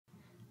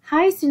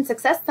Hi, Student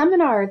Success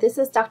Seminar. This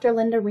is Dr.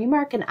 Linda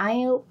Remark, and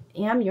I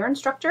am your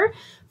instructor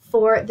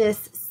for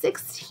this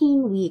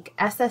 16-week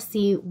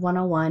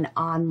SSC101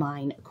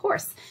 online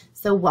course.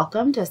 So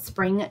welcome to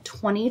spring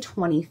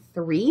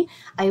 2023.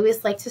 I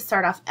always like to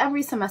start off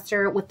every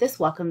semester with this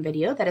welcome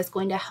video that is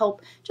going to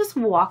help just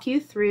walk you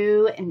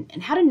through and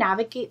how to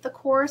navigate the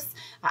course.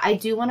 I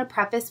do want to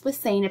preface with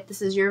saying if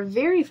this is your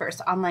very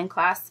first online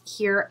class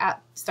here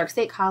at Stark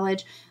State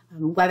College,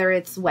 whether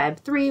it's Web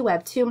 3,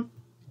 Web 2,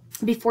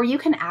 before you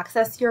can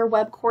access your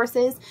web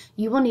courses,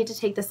 you will need to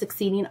take the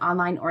Succeeding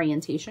Online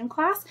Orientation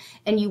class,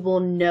 and you will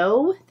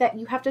know that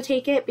you have to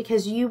take it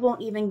because you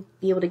won't even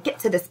be able to get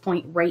to this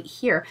point right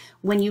here.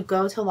 When you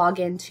go to log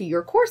into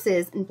your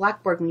courses in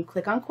Blackboard, when you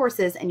click on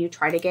courses and you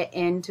try to get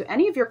into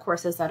any of your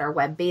courses that are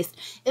web-based,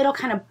 it'll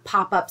kind of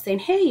pop up saying,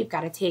 hey, you've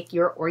got to take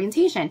your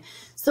orientation.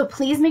 So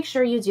please make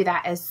sure you do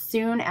that as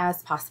soon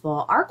as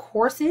possible. Our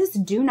courses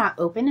do not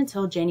open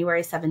until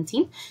January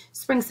 17th.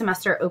 Spring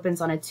semester opens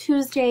on a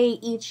Tuesday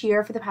each year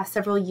for the past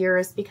several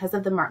years because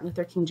of the Martin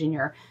Luther King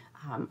Jr.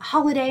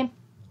 Holiday.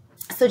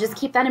 So just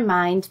keep that in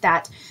mind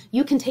that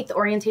you can take the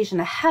orientation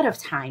ahead of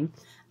time.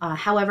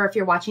 However, if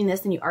you're watching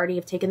this and you already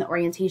have taken the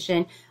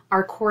orientation,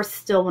 our course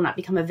still will not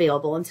become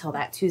available until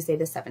that Tuesday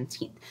the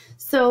 17th.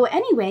 So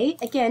anyway,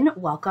 again,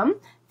 welcome.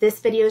 This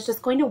video is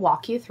just going to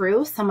walk you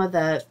through some of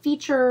the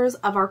features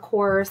of our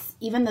course.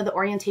 Even though the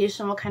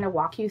orientation will kind of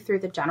walk you through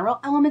the general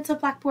elements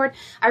of Blackboard,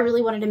 I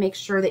really wanted to make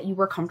sure that you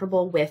were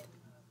comfortable with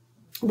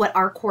what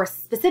our course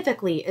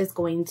specifically is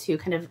going to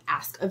kind of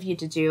ask of you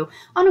to do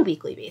on a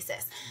weekly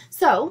basis.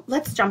 So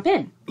let's jump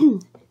in.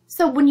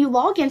 So when you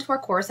log into our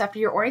course after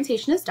your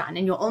orientation is done,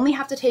 and you'll only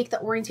have to take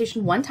the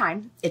orientation one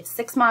time, it's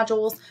 6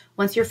 modules.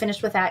 Once you're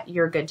finished with that,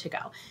 you're good to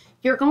go.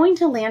 You're going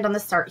to land on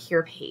the Start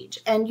Here page,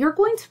 and you're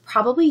going to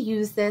probably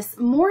use this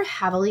more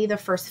heavily the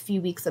first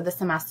few weeks of the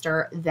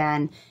semester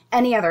than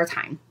any other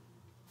time.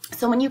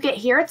 So when you get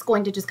here, it's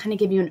going to just kind of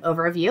give you an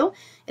overview.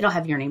 It'll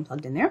have your name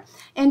plugged in there.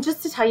 And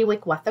just to tell you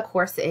like what the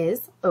course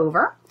is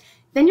over.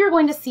 Then you're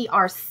going to see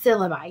our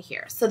syllabi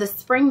here. So the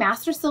spring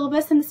master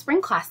syllabus and the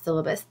spring class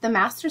syllabus. The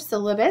master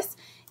syllabus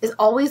is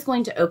always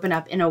going to open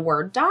up in a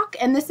Word doc.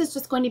 And this is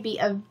just going to be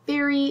a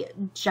very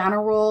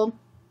general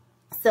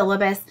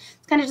syllabus.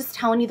 It's kind of just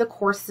telling you the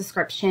course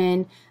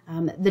description,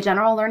 the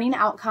general learning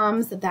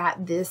outcomes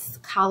that this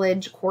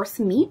college course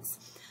meets.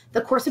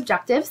 The course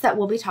objectives that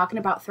we'll be talking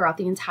about throughout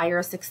the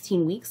entire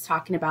 16 weeks,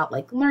 talking about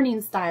like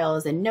learning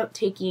styles and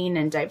note-taking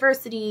and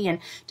diversity and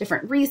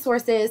different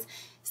resources,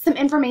 some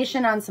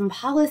information on some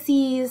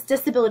policies,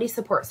 disability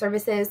support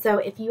services. So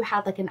if you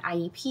had like an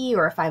IEP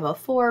or a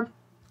 504,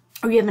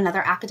 or you have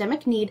another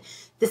academic need,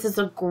 this is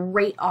a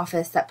great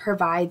office that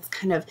provides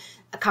kind of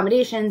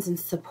accommodations and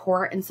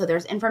support. And so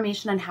there's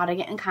information on how to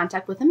get in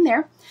contact with them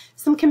there,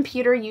 some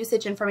computer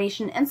usage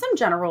information, and some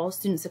general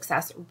student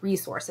success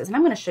resources. And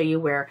I'm going to show you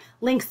where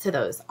links to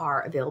those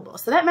are available.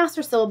 So that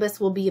master syllabus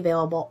will be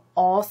available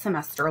all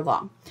semester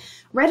long.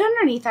 Right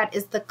underneath that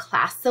is the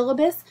class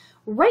syllabus.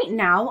 Right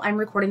now, I'm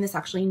recording this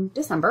actually in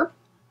December.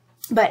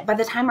 But by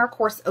the time our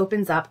course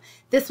opens up,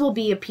 this will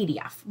be a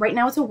PDF. Right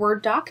now it's a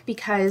Word doc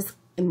because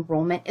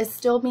enrollment is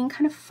still being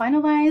kind of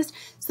finalized.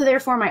 So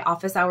therefore my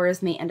office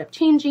hours may end up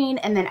changing.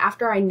 And then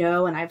after I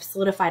know and I've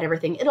solidified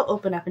everything, it'll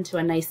open up into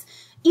a nice,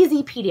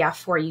 easy PDF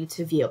for you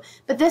to view.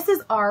 But this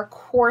is our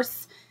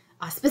course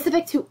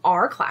specific to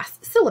our class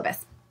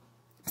syllabus.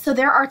 So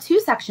there are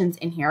 2 sections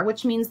in here,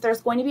 which means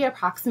there's going to be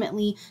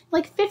approximately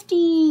like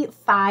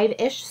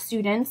 55-ish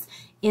students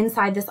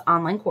inside this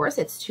online course.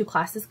 It's 2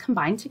 classes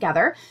combined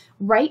together.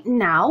 Right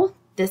now,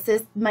 this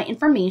is my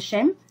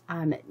information.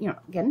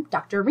 Again,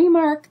 Dr.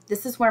 Remark.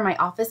 This is where my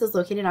office is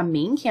located on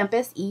main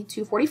campus,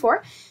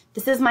 E244.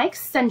 This is my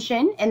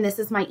extension, and this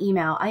is my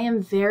email. I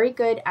am very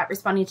good at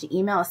responding to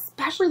email,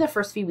 especially the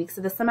first few weeks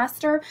of the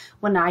semester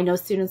when I know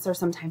students are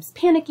sometimes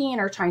panicking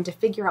or trying to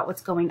figure out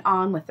what's going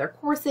on with their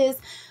courses.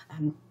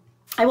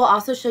 I will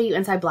also show you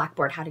inside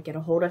Blackboard how to get a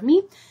hold of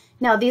me.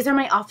 Now, these are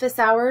my office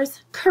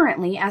hours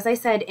currently. As I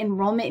said,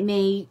 enrollment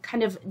may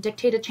kind of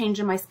dictate a change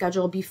in my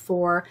schedule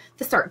before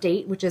the start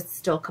date, which is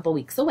still a couple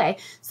weeks away.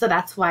 So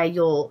that's why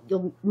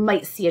you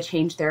might see a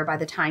change there by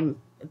the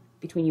time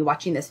between you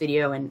watching this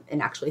video and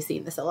actually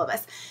seeing the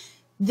syllabus.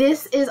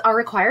 This is our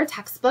required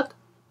textbook.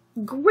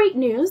 Great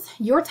news.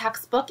 Your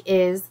textbook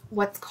is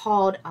what's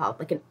called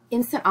like an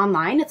instant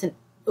online. It's an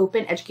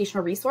open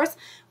educational resource,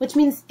 which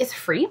means it's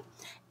free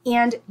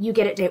and you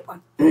get it day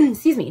one.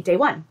 Excuse me, day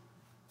one.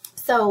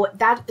 So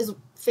that is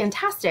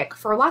fantastic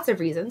for lots of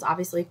reasons,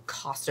 obviously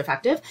cost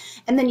effective.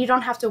 And then you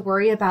don't have to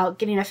worry about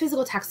getting a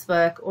physical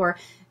textbook or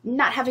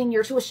not having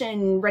your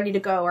tuition ready to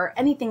go or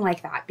anything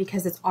like that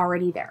because it's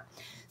already there.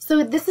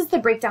 So this is the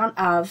breakdown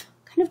of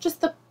kind of just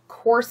the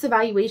course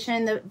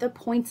evaluation, the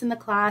points in the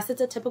class.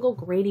 It's a typical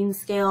grading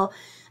scale.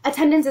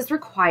 Attendance is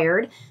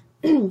required.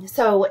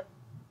 So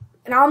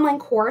an online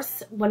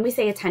course, when we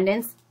say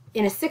attendance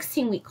in a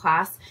 16-week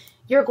class,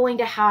 you're going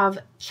to have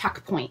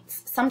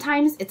checkpoints.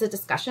 Sometimes it's a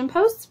discussion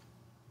post.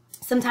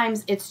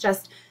 Sometimes it's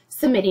just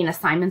submitting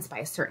assignments by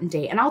a certain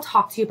date. And I'll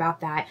talk to you about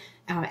that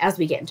as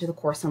we get into the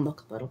course and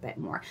look a little bit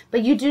more.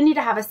 But you do need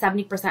to have a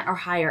 70% or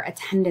higher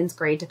attendance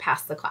grade to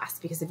pass the class,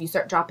 because if you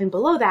start dropping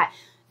below that,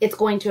 it's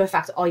going to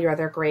affect all your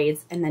other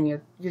grades, and then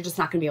you're just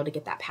not going to be able to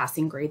get that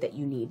passing grade that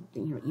you need,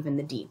 even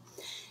the D.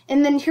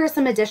 And then here's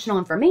some additional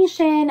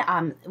information.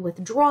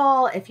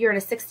 Withdrawal, if you're in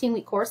a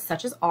 16-week course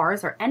such as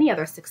ours or any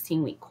other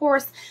 16-week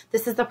course,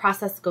 this is the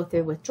process to go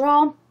through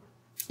withdrawal.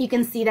 You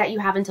can see that you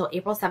have until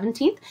April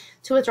 17th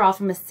to withdraw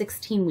from a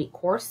 16-week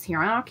course here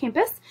on our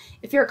campus.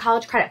 If you're a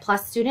College Credit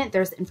Plus student,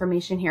 there's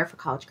information here for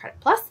College Credit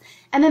Plus.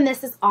 And then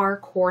this is our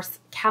course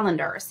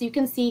calendar. So you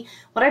can see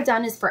what I've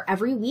done is for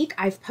every week,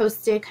 I've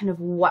posted kind of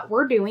what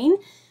we're doing.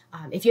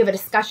 If you have a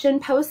discussion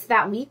post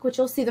that week, which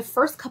you'll see the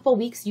first couple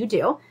weeks you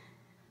do,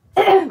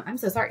 I'm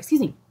so sorry,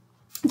 excuse me.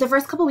 The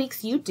first couple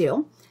weeks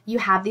you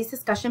have these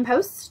discussion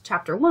posts,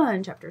 chapter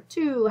 1, chapter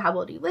 2, how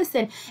well do you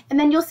listen? And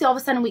then you'll see all of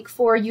a sudden week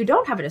 4, you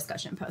don't have a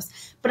discussion post.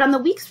 But on the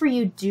weeks where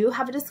you do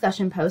have a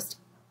discussion post,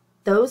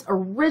 those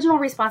original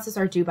responses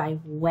are due by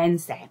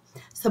Wednesday.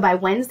 So by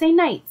Wednesday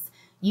nights,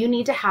 you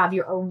need to have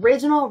your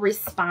original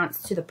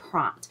response to the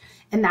prompt.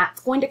 And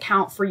that's going to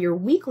count for your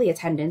weekly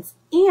attendance,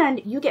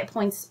 and you get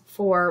points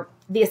for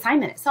the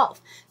assignment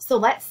itself. So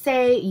let's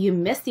say you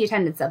missed the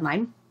attendance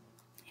deadline.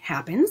 It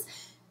happens.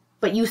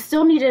 But you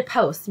still need to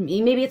post.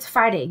 Maybe it's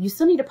Friday. You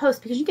still need to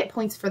post because you get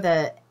points for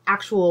the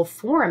actual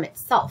forum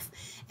itself.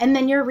 And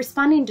then you're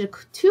responding to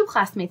 2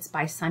 classmates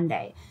by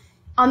Sunday.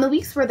 On the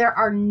weeks where there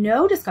are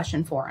no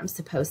discussion forums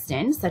to post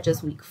in, such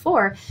as week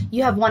 4,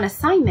 you have 1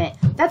 assignment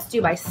that's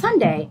due by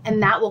Sunday,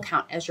 and that will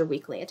count as your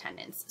weekly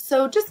attendance.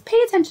 So just pay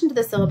attention to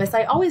the syllabus.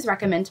 I always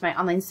recommend to my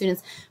online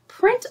students,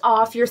 print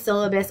off your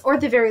syllabus, or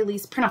at the very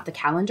least, print off the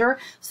calendar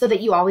so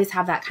that you always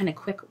have that kind of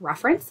quick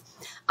reference.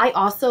 I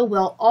also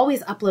will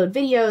always upload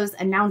videos,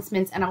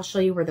 announcements, and I'll show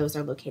you where those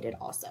are located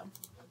also.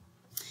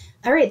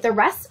 All right, the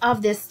rest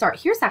of this Start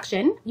Here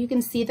section, you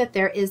can see that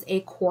there is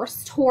a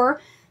course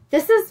tour.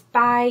 This is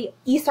by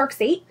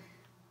eSARCS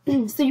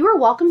 8. So you are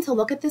welcome to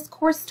look at this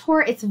course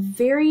tour. It's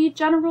very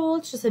general.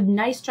 It's just a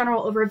nice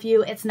general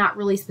overview. It's not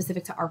really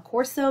specific to our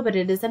course though, but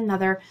it is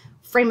another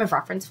frame of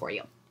reference for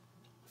you.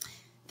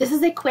 This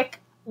is a quick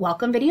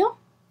welcome video,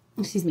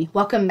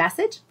 welcome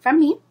message from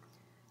me.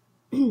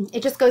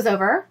 It just goes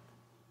over,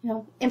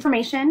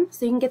 information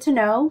so you can get to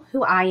know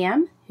who I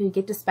am, who you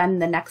get to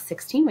spend the next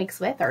 16 weeks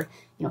with, or,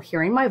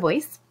 hearing my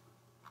voice.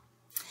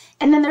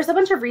 And then there's a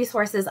bunch of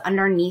resources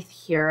underneath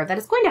here that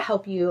is going to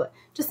help you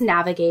just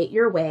navigate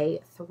your way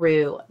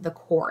through the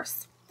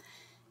course.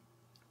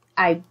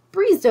 I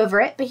breezed over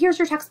it, but here's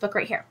your textbook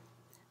right here.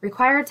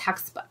 Required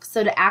textbook.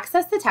 So to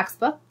access the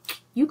textbook,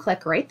 you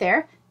click right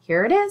there.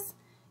 Here it is.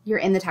 You're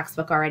in the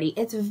textbook already.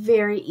 It's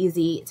very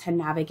easy to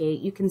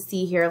navigate. You can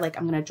see here,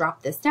 I'm going to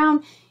drop this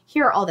down.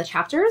 Here are all the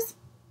chapters.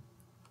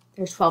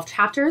 There's 12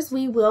 chapters.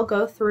 We will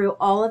go through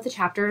all of the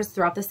chapters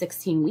throughout the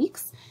 16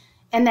 weeks.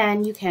 And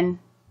then you can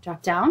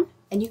drop down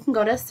and you can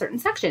go to certain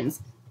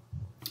sections,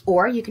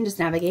 or you can just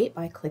navigate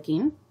by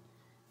clicking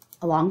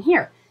along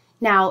here.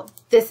 Now,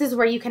 this is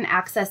where you can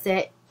access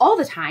it all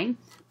the time,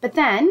 but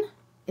then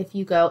if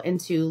you go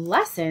into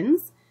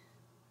lessons,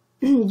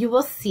 you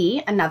will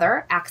see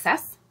another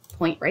access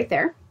point right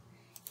there.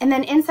 And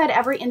then inside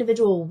every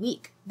individual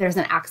week, there's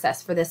an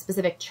access for this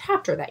specific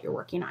chapter that you're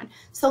working on.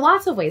 So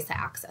lots of ways to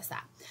access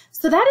that.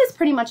 So that is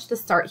pretty much the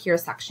Start Here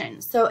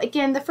section. So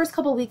again, the first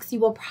couple weeks, you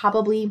will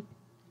probably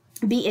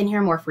be in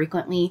here more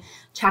frequently,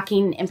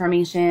 checking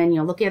information,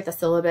 looking at the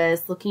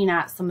syllabus, looking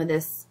at some of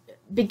this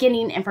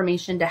beginning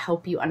information to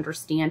help you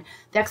understand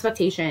the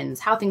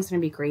expectations, how things are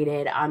going to be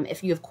graded,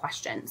 if you have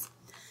questions.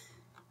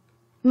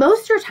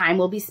 Most of your time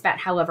will be spent,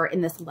 however, in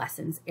this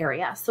lessons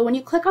area. So when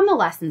you click on the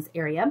lessons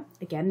area,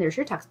 again, there's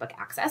your textbook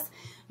access,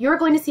 you're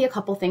going to see a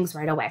couple things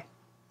right away.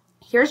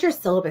 Here's your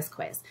syllabus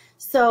quiz.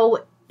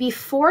 So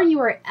before you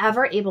are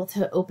ever able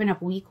to open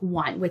up week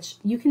 1, which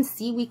you can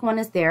see week 1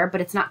 is there,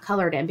 but it's not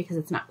colored in because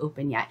it's not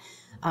open yet.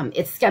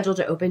 It's scheduled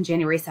to open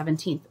January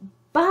 17th,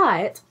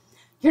 but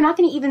you're not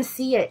going to even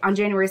see it on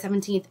January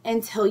 17th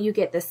until you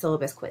get this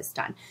syllabus quiz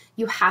done.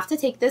 You have to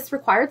take this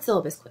required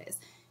syllabus quiz.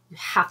 You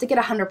have to get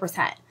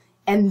 100%,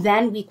 and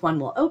then week 1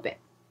 will open.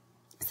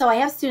 So I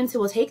have students who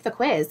will take the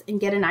quiz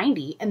and get a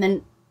 90 and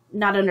then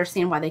not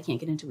understand why they can't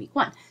get into week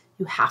 1.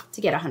 You have to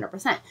get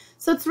 100%.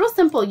 So it's real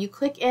simple. You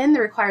click in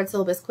the required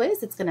syllabus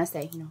quiz. It's going to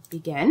say,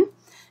 begin. And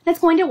it's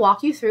going to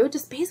walk you through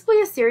just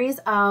basically a series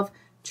of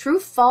true,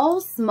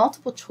 false,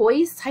 multiple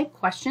choice type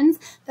questions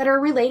that are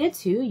related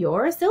to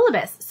your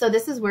syllabus. So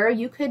this is where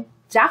you could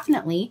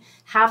definitely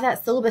have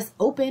that syllabus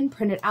open,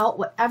 print it out,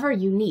 whatever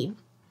you need.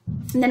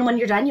 And then when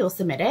you're done, you'll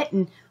submit it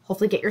and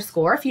hopefully get your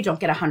score. If you don't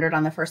get 100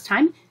 on the first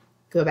time,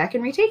 go back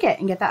and retake it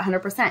and get that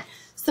 100%.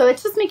 So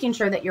it's just making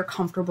sure that you're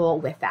comfortable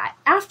with that.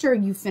 After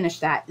you finish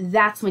that,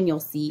 that's when you'll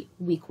see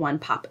week 1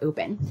 pop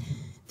open.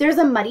 There's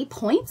a muddy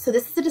point. So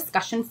this is a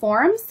discussion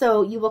forum.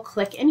 So you will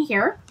click in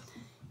here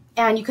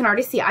and you can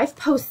already see I've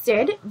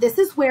posted. This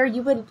is where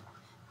you would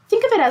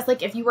think of it as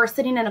if you were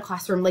sitting in a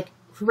classroom,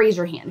 raise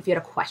your hand if you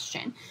had a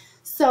question.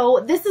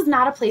 So this is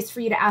not a place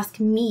for you to ask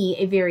me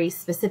a very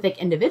specific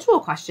individual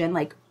question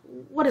like,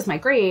 what is my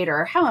grade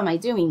or how am I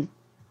doing?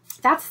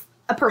 That's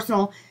a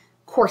personal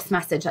course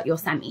message that you'll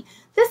send me.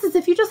 This is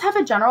if you just have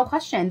a general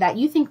question that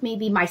you think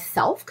maybe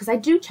myself, because I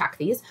do check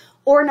these,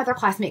 or another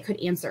classmate could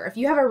answer. If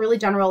you have a really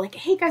general, like,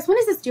 hey guys, when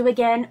is this due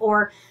again?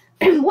 Or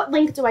what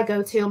link do I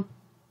go to?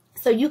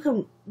 So you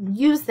can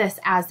use this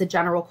as the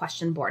general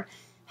question board.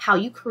 How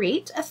you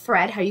create a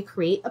thread, how you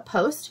create a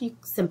post, you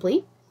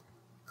simply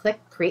click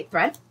create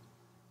thread.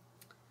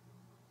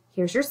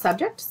 Here's your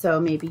subject. So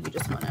maybe you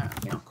just want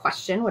to,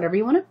 question, whatever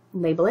you want to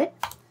label it.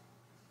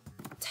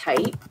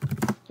 Type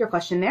your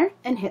question there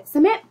and hit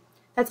submit.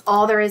 That's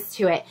all there is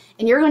to it.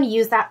 And you're going to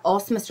use that all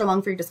semester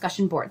long for your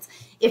discussion boards.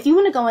 If you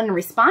want to go in and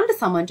respond to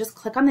someone, just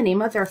click on the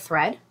name of their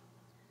thread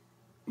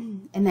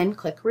and then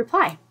click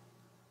reply.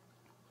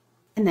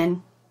 And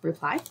then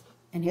reply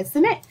and hit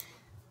submit.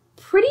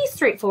 Pretty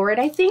straightforward,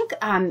 I think.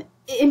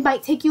 It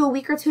might take you a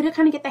week or two to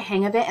kind of get the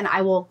hang of it, and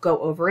I will go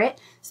over it,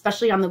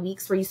 especially on the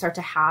weeks where you start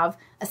to have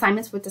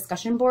assignments with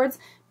discussion boards.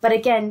 But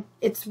again,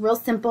 it's real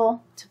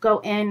simple to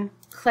go in,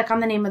 click on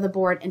the name of the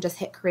board, and just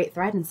hit create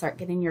thread and start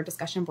getting your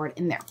discussion board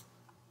in there.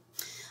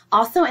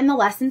 Also in the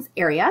lessons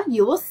area,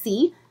 you will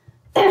see,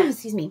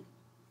 excuse me,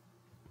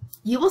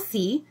 you will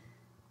see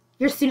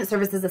your student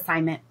services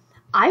assignment.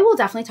 I will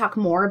definitely talk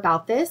more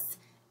about this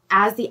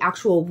as the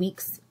actual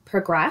weeks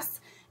progress.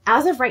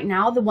 As of right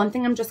now, the one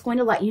thing I'm just going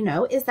to let you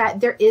know is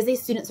that there is a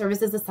student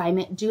services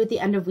assignment due at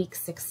the end of week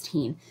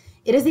 16.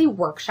 It is a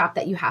workshop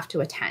that you have to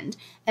attend.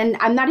 And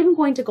I'm not even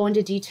going to go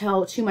into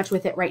detail too much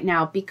with it right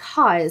now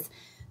because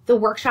the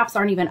workshops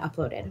aren't even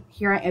uploaded.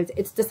 Here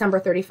it's December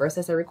 31st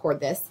as I record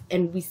this,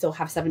 and we still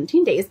have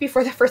 17 days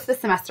before the first of the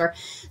semester.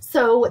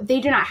 So they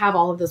do not have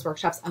all of those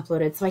workshops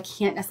uploaded. So I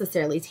can't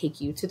necessarily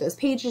take you to those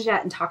pages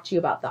yet and talk to you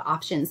about the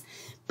options.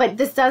 But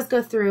this does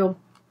go through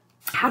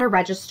how to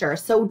register.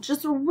 So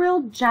just a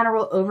real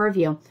general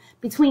overview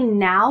between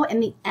now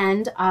and the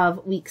end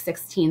of week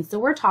 16. So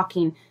we're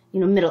talking,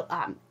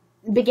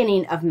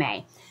 beginning of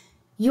May.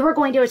 You are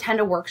going to attend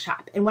a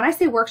workshop. And when I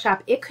say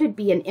workshop, it could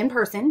be an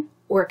in-person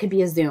or it could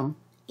be a Zoom.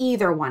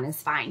 Either one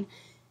is fine.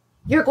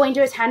 You're going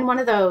to attend one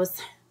of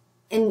those,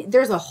 and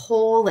there's a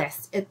whole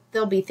list.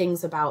 There'll be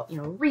things about,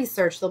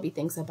 research. There'll be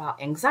things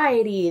about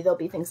anxiety. There'll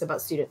be things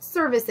about student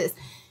services.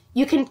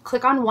 You can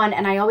click on one,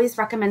 and I always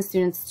recommend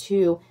students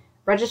to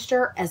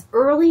register as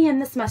early in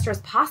the semester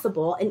as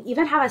possible and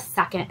even have a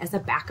second as a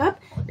backup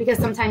because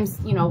sometimes,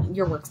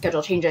 your work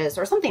schedule changes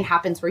or something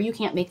happens where you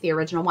can't make the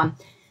original one.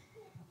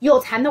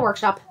 You'll attend the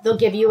workshop. They'll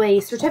give you a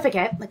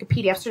certificate, like a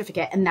PDF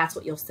certificate, and that's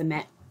what you'll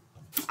submit.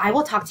 I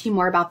will talk to you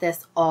more about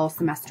this all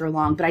semester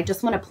long, but I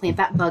just want to plant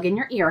that bug in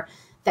your ear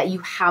that you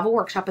have a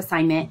workshop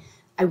assignment.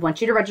 I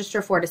want you to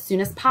register for it as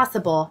soon as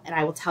possible, and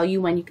I will tell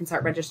you when you can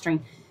start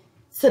registering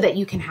so that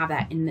you can have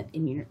that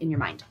in your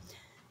mind.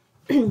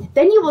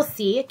 Then you will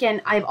see,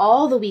 again, I have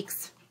all the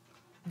weeks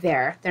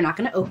there. They're not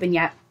going to open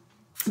yet,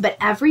 but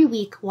every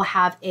week we'll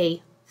have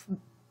a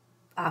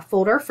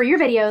folder for your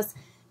videos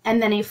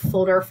and then a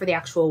folder for the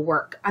actual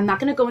work. I'm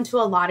not going to go into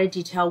a lot of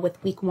detail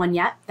with week 1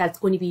 yet. That's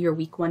going to be your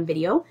week 1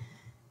 video.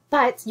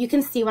 But you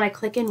can see when I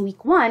click in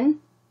week 1,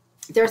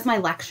 there's my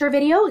lecture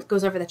video. It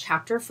goes over the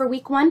chapter for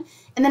week 1.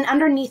 And then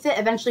underneath it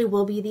eventually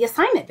will be the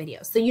assignment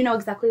video. So you know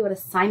exactly what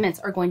assignments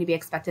are going to be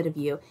expected of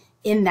you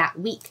in that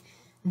week.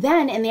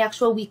 Then in the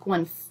actual week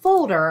 1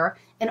 folder,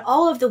 and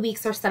all of the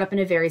weeks are set up in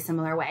a very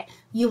similar way.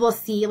 You will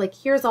see, like,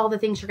 here's all the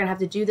things you're going to have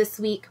to do this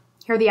week.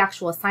 Here are the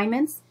actual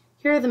assignments.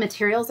 Here are the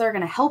materials that are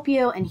going to help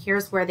you. And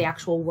here's where the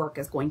actual work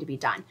is going to be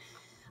done.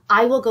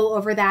 I will go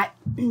over that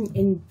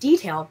in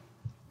detail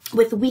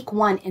with week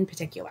 1 in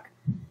particular.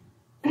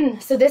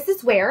 So this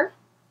is where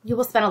you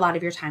will spend a lot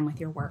of your time with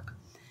your work.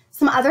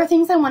 Some other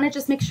things I want to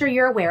just make sure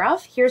you're aware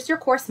of. Here's your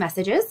course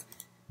messages.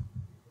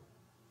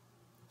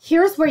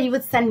 Here's where you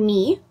would send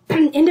me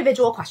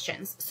individual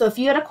questions. So if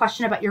you had a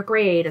question about your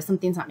grade, if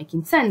something's not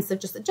making sense, if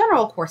just a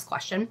general course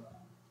question,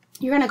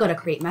 you're going to go to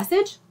create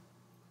message,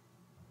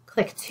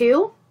 click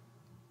to,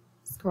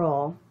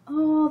 scroll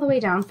all the way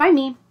down, find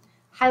me,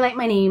 highlight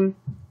my name,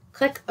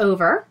 click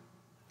over,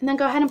 and then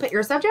go ahead and put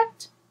your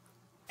subject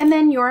and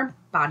then your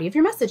body of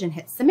your message and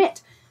hit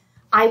submit.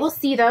 I will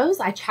see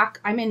those.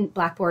 I'm in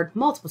Blackboard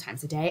multiple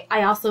times a day.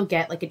 I also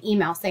get like an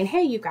email saying,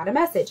 hey, you've got a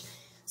message.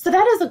 So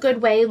that is a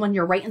good way when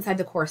you're right inside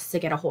the course to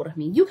get a hold of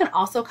me. You can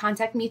also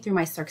contact me through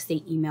my Circ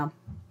State email.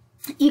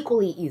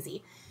 Equally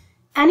easy.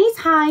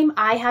 Anytime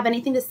I have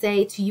anything to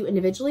say to you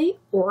individually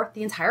or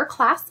the entire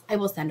class, I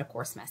will send a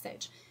course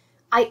message.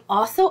 I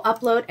also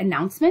upload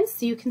announcements,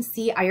 so you can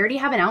see I already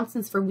have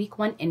announcements for week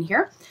 1 in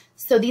here.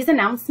 So these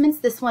announcements,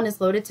 this one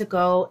is loaded to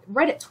go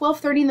right at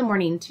 12:30 in the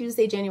morning,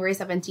 Tuesday, January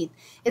 17th.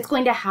 It's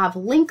going to have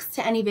links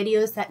to any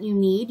videos that you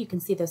need. You can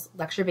see this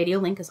lecture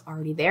video link is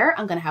already there.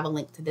 I'm going to have a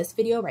link to this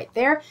video right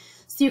there.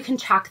 So you can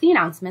check the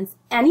announcements.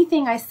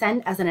 Anything I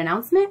send as an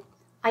announcement,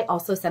 I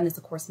also send as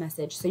a course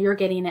message. So you're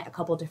getting it a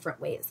couple different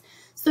ways.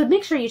 So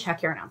make sure you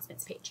check your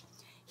announcements page.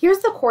 Here's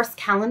the course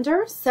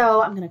calendar.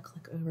 So I'm going to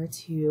click over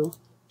to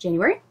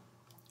January.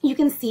 You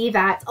can see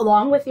that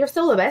along with your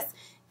syllabus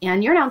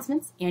and your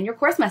announcements and your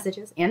course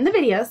messages and the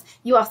videos,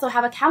 you also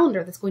have a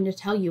calendar that's going to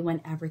tell you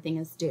when everything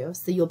is due.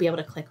 So you'll be able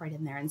to click right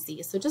in there and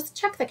see. So just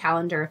check the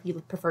calendar if you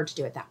prefer to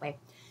do it that way.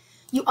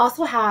 You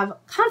also have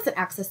constant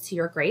access to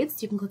your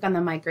grades. You can click on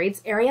the My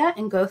Grades area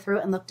and go through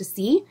and look to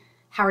see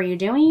how are you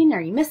doing?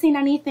 Are you missing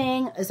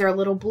anything? Is there a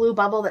little blue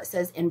bubble that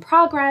says in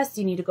progress?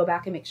 You need to go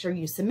back and make sure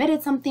you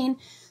submitted something.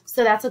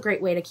 So that's a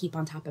great way to keep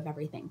on top of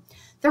everything.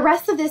 The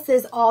rest of this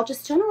is all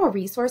just general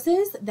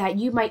resources that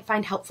you might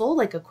find helpful,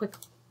 like a quick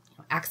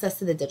access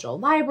to the digital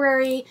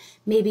library.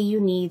 Maybe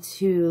you need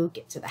to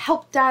get to the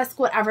help desk,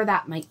 whatever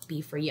that might be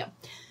for you.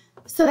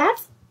 So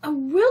that's a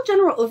real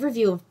general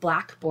overview of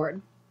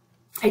Blackboard.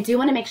 I do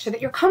want to make sure that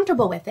you're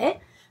comfortable with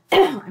it.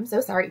 I'm so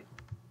sorry.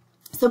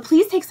 So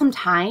please take some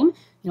time,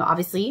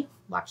 obviously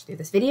watch through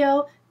this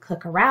video,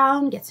 click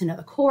around, get to know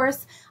the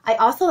course. I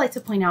also like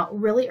to point out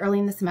really early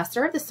in the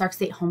semester, the Stark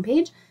State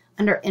homepage,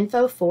 under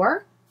info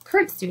for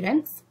current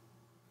students,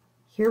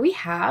 here we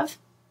have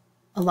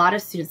a lot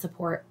of student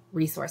support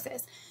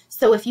resources.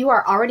 So if you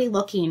are already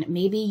looking,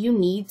 maybe you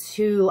need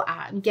to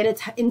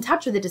get in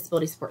touch with the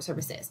Disability Support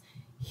Services.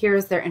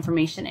 Here's their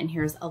information and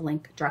here's a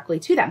link directly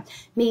to them.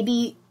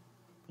 Maybe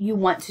you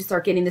want to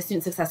start getting the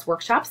Student Success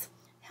Workshops.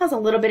 It has a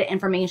little bit of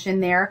information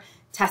there,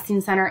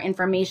 testing center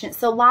information.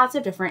 So lots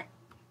of different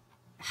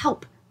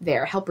help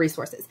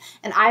resources.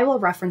 And I will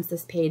reference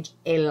this page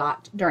a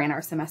lot during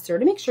our semester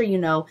to make sure you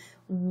know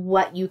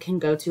what you can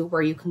go to,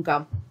 where you can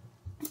go.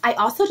 I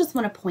also just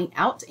want to point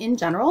out in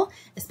general,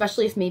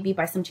 especially if maybe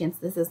by some chance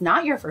this is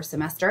not your first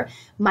semester,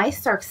 my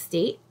Stark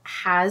State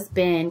has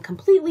been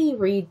completely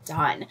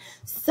redone.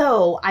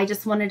 So I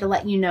just wanted to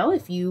let you know,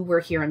 if you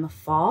were here in the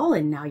fall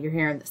and now you're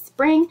here in the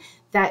spring,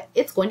 that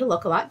it's going to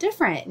look a lot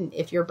different. And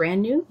if you're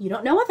brand new, you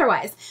don't know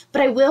otherwise.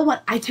 But I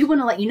do want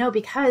to let you know,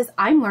 because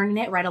I'm learning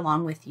it right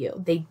along with you.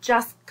 They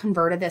just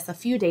converted this a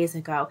few days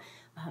ago.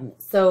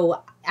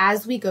 So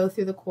as we go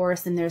through the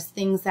course and there's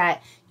things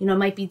that,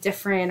 might be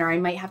different, or I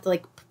might have to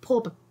pull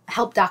up a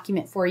help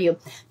document for you,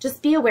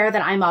 just be aware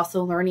that I'm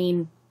also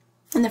learning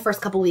in the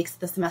first couple weeks of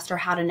the semester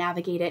how to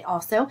navigate it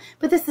also.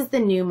 But this is the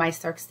new My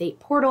Stark State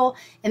portal.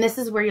 And this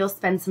is where you'll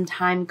spend some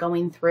time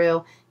going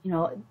through,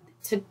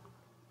 to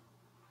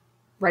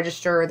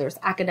register. There's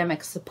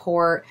academic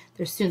support,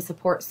 there's student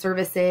support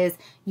services.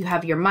 You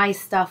have your My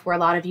Stuff, where a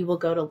lot of you will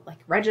go to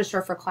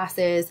register for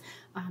classes,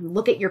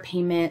 look at your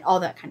payment, all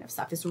that kind of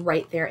stuff is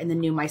right there in the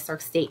new My Stark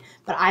State.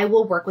 But I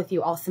will work with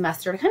you all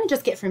semester to kind of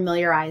just get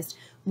familiarized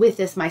with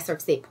this My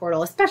Stark State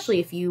portal, especially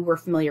if you were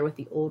familiar with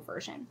the old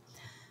version.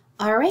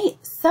 All right,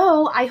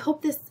 so I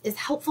hope this is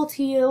helpful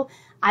to you.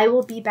 I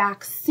will be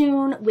back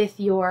soon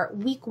with your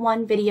week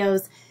 1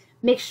 videos.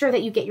 Make sure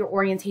that you get your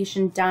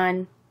orientation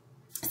done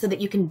so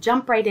that you can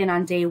jump right in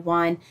on day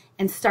 1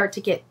 and start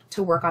to get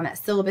to work on that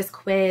syllabus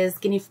quiz,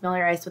 getting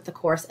familiarized with the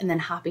course, and then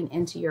hopping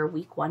into your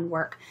week 1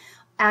 work.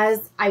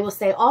 As I will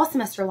say all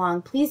semester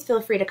long, please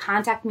feel free to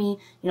contact me,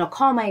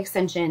 call my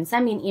extension,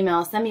 send me an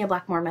email, send me a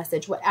Blackmore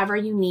message, whatever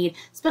you need,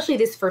 especially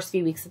these first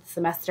few weeks of the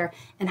semester,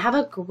 and have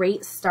a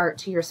great start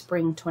to your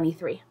spring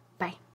 23. Bye.